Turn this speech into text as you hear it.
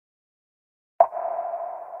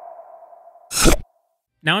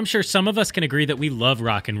Now, I'm sure some of us can agree that we love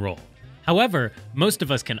rock and roll. However, most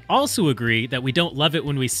of us can also agree that we don't love it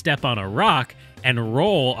when we step on a rock and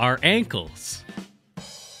roll our ankles.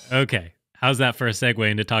 Okay, how's that for a segue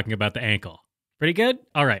into talking about the ankle? Pretty good?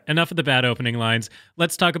 All right, enough of the bad opening lines.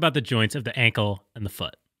 Let's talk about the joints of the ankle and the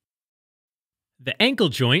foot. The ankle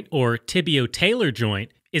joint, or tibio-talar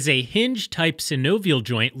joint, is a hinge-type synovial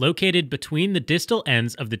joint located between the distal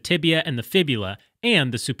ends of the tibia and the fibula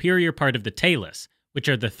and the superior part of the talus, which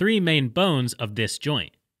are the three main bones of this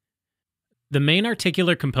joint. The main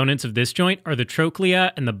articular components of this joint are the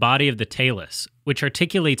trochlea and the body of the talus, which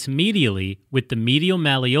articulates medially with the medial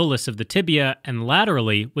malleolus of the tibia and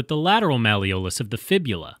laterally with the lateral malleolus of the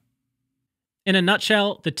fibula. In a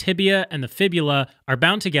nutshell, the tibia and the fibula are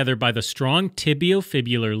bound together by the strong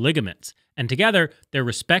tibiofibular ligaments, and together their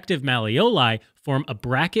respective malleoli form a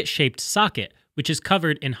bracket-shaped socket which is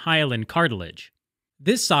covered in hyaline cartilage.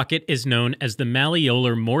 This socket is known as the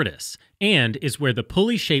malleolar mortise, and is where the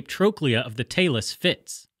pulley-shaped trochlea of the talus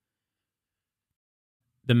fits.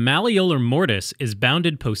 The malleolar mortise is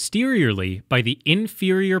bounded posteriorly by the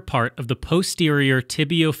inferior part of the posterior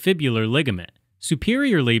tibiofibular ligament,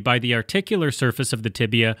 superiorly by the articular surface of the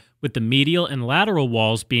tibia, with the medial and lateral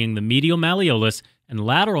walls being the medial malleolus and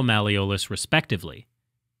lateral malleolus respectively.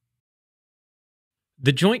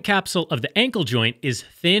 The joint capsule of the ankle joint is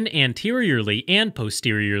thin anteriorly and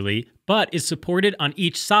posteriorly, but is supported on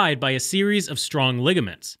each side by a series of strong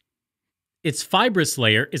ligaments. Its fibrous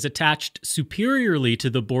layer is attached superiorly to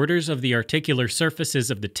the borders of the articular surfaces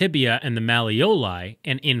of the tibia and the malleoli,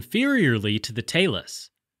 and inferiorly to the talus.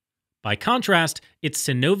 By contrast, its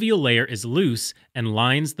synovial layer is loose and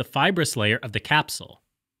lines the fibrous layer of the capsule.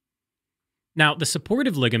 Now, the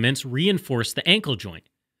supportive ligaments reinforce the ankle joint.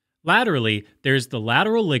 Laterally, there's the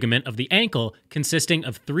lateral ligament of the ankle consisting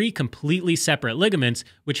of three completely separate ligaments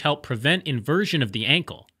which help prevent inversion of the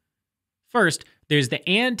ankle. First, there's the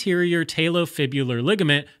anterior talofibular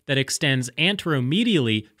ligament that extends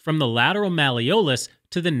anteromedially from the lateral malleolus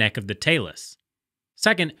to the neck of the talus.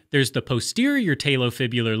 Second, there's the posterior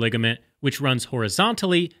talofibular ligament which runs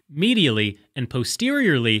horizontally, medially, and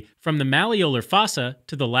posteriorly from the malleolar fossa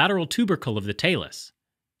to the lateral tubercle of the talus.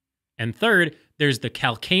 And third, there's the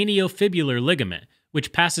calcaneofibular ligament,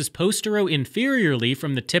 which passes postero-inferiorly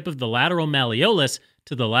from the tip of the lateral malleolus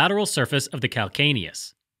to the lateral surface of the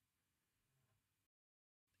calcaneus.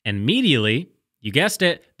 And medially, you guessed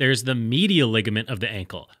it, there's the medial ligament of the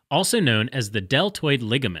ankle, also known as the deltoid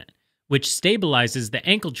ligament, which stabilizes the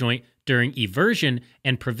ankle joint during eversion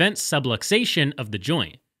and prevents subluxation of the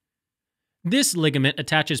joint. This ligament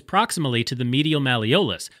attaches proximally to the medial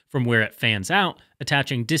malleolus, from where it fans out,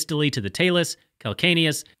 attaching distally to the talus,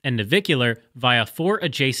 calcaneus, and navicular via four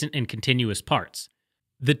adjacent and continuous parts: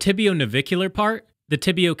 the tibionavicular part, the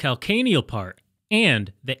tibiocalcaneal part,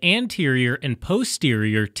 and the anterior and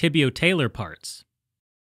posterior tibiotalar parts.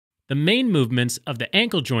 The main movements of the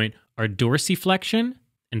ankle joint are dorsiflexion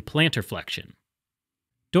and plantar flexion.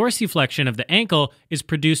 Dorsiflexion of the ankle is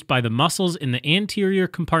produced by the muscles in the anterior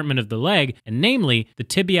compartment of the leg, and namely the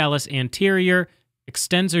tibialis anterior,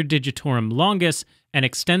 extensor digitorum longus, and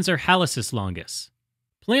extensor hallucis longus.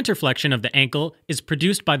 Plantar flexion of the ankle is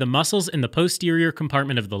produced by the muscles in the posterior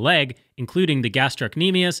compartment of the leg, including the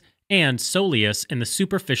gastrocnemius and soleus in the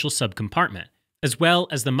superficial subcompartment, as well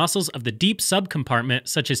as the muscles of the deep subcompartment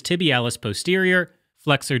such as tibialis posterior,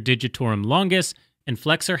 flexor digitorum longus, and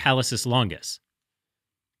flexor hallucis longus.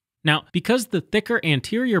 Now, because the thicker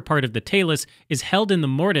anterior part of the talus is held in the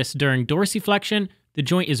mortise during dorsiflexion, the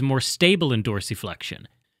joint is more stable in dorsiflexion,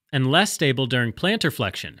 and less stable during plantar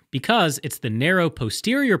flexion, because it's the narrow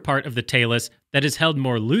posterior part of the talus that is held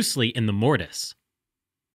more loosely in the mortise.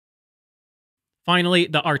 Finally,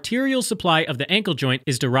 the arterial supply of the ankle joint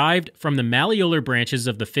is derived from the malleolar branches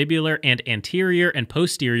of the fibular and anterior and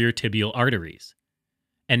posterior tibial arteries.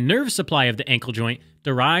 And nerve supply of the ankle joint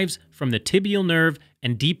derives from the tibial nerve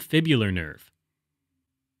and deep fibular nerve.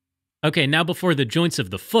 Okay, now before the joints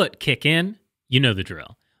of the foot kick in, you know the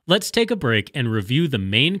drill. Let's take a break and review the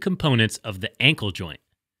main components of the ankle joint.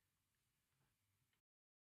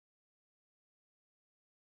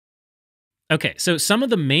 Okay, so some of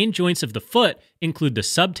the main joints of the foot include the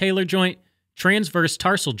subtalar joint, transverse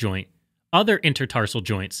tarsal joint, other intertarsal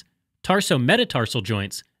joints, tarsometatarsal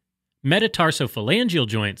joints, metatarsophalangeal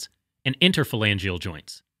joints, and interphalangeal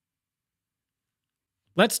joints.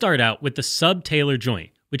 Let's start out with the subtalar joint,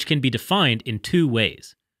 which can be defined in two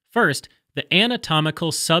ways. First, the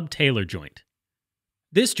anatomical subtalar joint.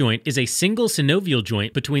 This joint is a single synovial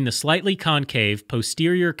joint between the slightly concave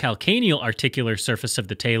posterior calcaneal articular surface of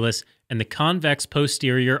the talus and the convex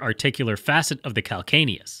posterior articular facet of the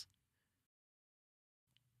calcaneus.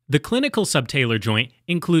 The clinical subtalar joint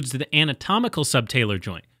includes the anatomical subtalar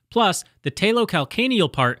joint, plus the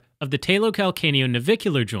talocalcaneal part of the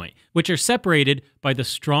talocalcaneo-navicular joint, which are separated by the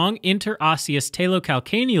strong interosseous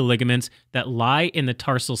talocalcaneal ligaments that lie in the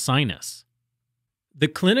tarsal sinus. The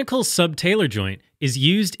clinical subtalar joint is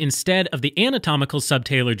used instead of the anatomical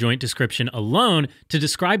subtalar joint description alone to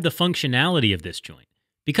describe the functionality of this joint,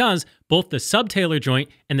 because both the subtalar joint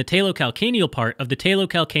and the talocalcaneal part of the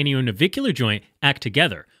talocalcaneo-navicular joint act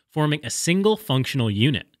together, forming a single functional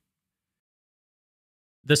unit.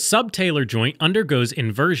 The subtalar joint undergoes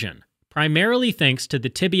inversion, primarily thanks to the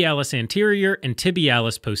tibialis anterior and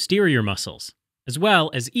tibialis posterior muscles, as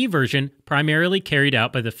well as eversion primarily carried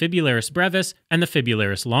out by the fibularis brevis and the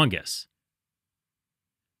fibularis longus.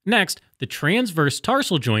 Next, the transverse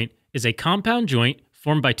tarsal joint is a compound joint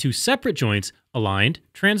formed by two separate joints aligned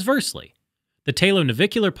transversely, the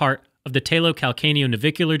talonavicular part of the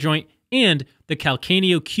talocalcaneo-navicular joint and the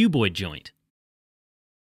calcaneo-cuboid joint.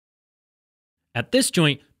 At this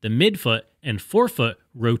joint, the midfoot and forefoot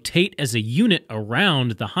rotate as a unit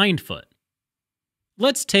around the hindfoot.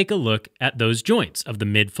 Let's take a look at those joints of the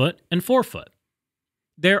midfoot and forefoot.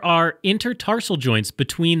 There are intertarsal joints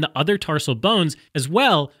between the other tarsal bones, as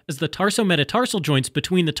well as the tarsometatarsal joints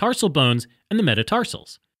between the tarsal bones and the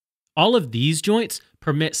metatarsals. All of these joints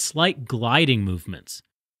permit slight gliding movements.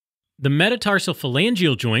 The metatarsal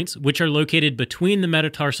phalangeal joints, which are located between the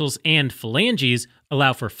metatarsals and phalanges,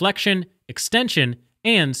 allow for flexion, extension,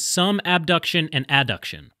 and some abduction and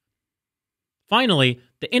adduction. Finally,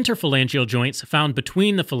 the interphalangeal joints found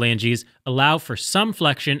between the phalanges allow for some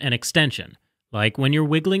flexion and extension, like when you're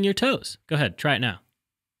wiggling your toes. Go ahead, try it now.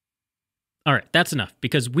 All right, that's enough,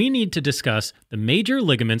 because we need to discuss the major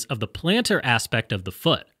ligaments of the plantar aspect of the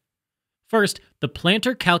foot. First, the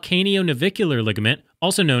plantar calcaneo-navicular ligament,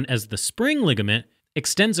 also known as the spring ligament,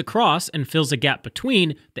 extends across and fills a gap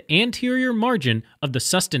between the anterior margin of the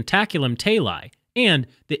sustentaculum tali and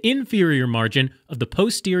the inferior margin of the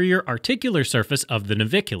posterior articular surface of the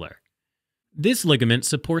navicular. This ligament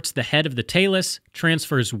supports the head of the talus,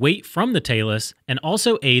 transfers weight from the talus, and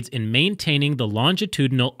also aids in maintaining the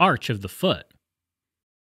longitudinal arch of the foot.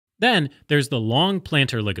 Then there's the long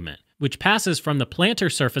plantar ligament, which passes from the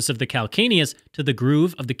plantar surface of the calcaneus to the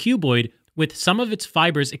groove of the cuboid, with some of its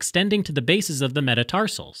fibers extending to the bases of the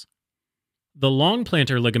metatarsals. The long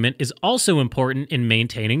plantar ligament is also important in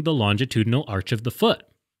maintaining the longitudinal arch of the foot.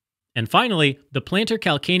 And finally, the plantar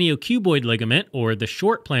calcaneo-cuboid ligament, or the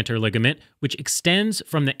short plantar ligament, which extends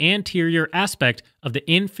from the anterior aspect of the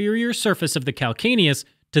inferior surface of the calcaneus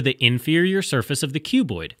to the inferior surface of the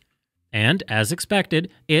cuboid. And, as expected,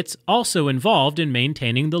 it's also involved in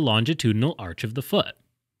maintaining the longitudinal arch of the foot.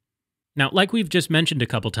 Now, like we've just mentioned a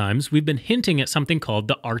couple times, we've been hinting at something called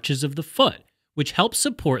the arches of the foot, which helps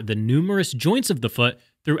support the numerous joints of the foot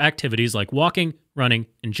through activities like walking, running,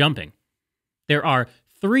 and jumping. There are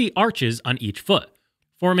 3 arches on each foot,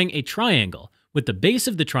 forming a triangle, with the base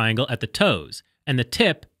of the triangle at the toes and the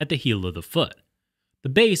tip at the heel of the foot. The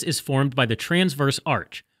base is formed by the transverse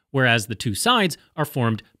arch, whereas the 2 sides are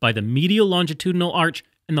formed by the medial longitudinal arch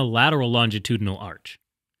and the lateral longitudinal arch.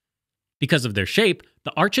 Because of their shape,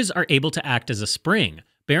 the arches are able to act as a spring,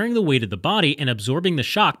 bearing the weight of the body and absorbing the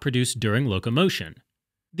shock produced during locomotion.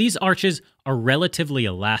 These arches are relatively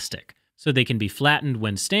elastic, so they can be flattened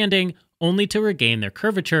when standing, only to regain their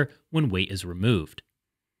curvature when weight is removed.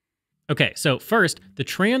 Okay, so first, the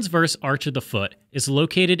transverse arch of the foot is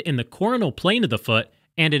located in the coronal plane of the foot,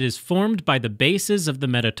 and it is formed by the bases of the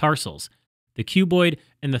metatarsals, the cuboid,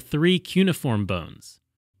 and the 3 cuneiform bones.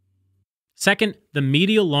 Second, the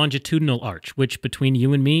medial longitudinal arch, which between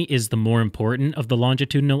you and me is the more important of the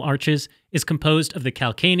longitudinal arches, is composed of the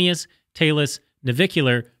calcaneus, talus,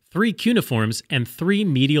 navicular, 3 cuneiforms, and 3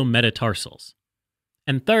 medial metatarsals.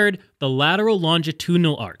 And third, the lateral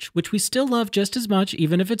longitudinal arch, which we still love just as much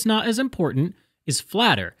even if it's not as important, is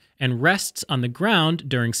flatter and rests on the ground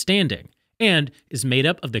during standing, and is made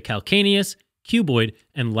up of the calcaneus, cuboid,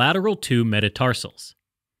 and lateral 2 metatarsals.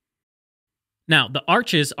 Now, the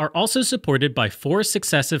arches are also supported by 4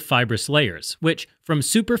 successive fibrous layers, which, from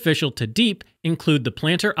superficial to deep, include the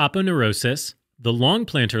plantar aponeurosis, the long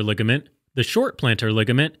plantar ligament, the short plantar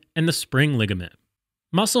ligament, and the spring ligament.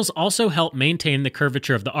 Muscles also help maintain the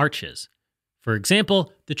curvature of the arches. For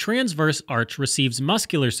example, the transverse arch receives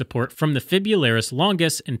muscular support from the fibularis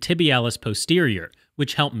longus and tibialis posterior,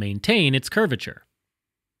 which help maintain its curvature.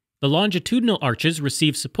 The longitudinal arches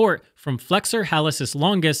receive support from flexor hallucis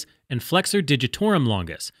longus and flexor digitorum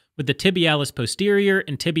longus, with the tibialis posterior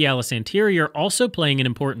and tibialis anterior also playing an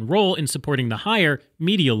important role in supporting the higher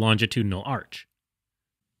medial longitudinal arch.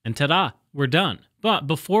 And ta-da, we're done. But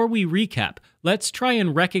before we recap, let's try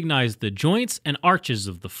and recognize the joints and arches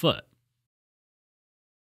of the foot.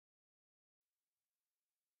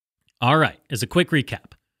 Alright, as a quick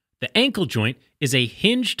recap, the ankle joint is a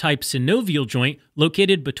hinge-type synovial joint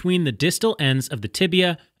located between the distal ends of the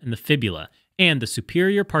tibia and the fibula, and the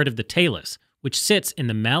superior part of the talus, which sits in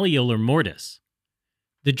the malleolar mortise.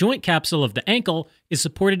 The joint capsule of the ankle is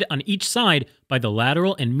supported on each side by the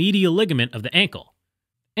lateral and medial ligament of the ankle.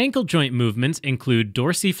 Ankle joint movements include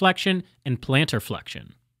dorsiflexion and plantar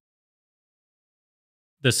flexion.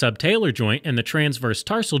 The subtalar joint and the transverse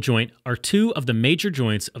tarsal joint are two of the major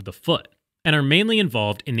joints of the foot, and are mainly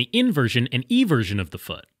involved in the inversion and eversion of the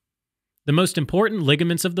foot. The most important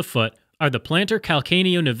ligaments of the foot are the plantar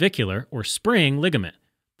calcaneonavicular or spring ligament,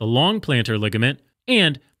 the long plantar ligament,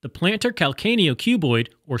 and the plantar calcaneocuboid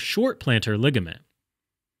or short plantar ligament.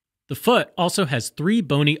 The foot also has 3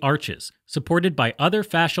 bony arches, supported by other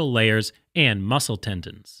fascial layers and muscle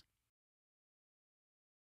tendons.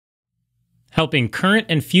 Helping current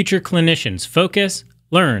and future clinicians focus,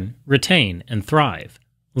 learn, retain, and thrive.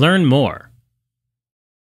 Learn more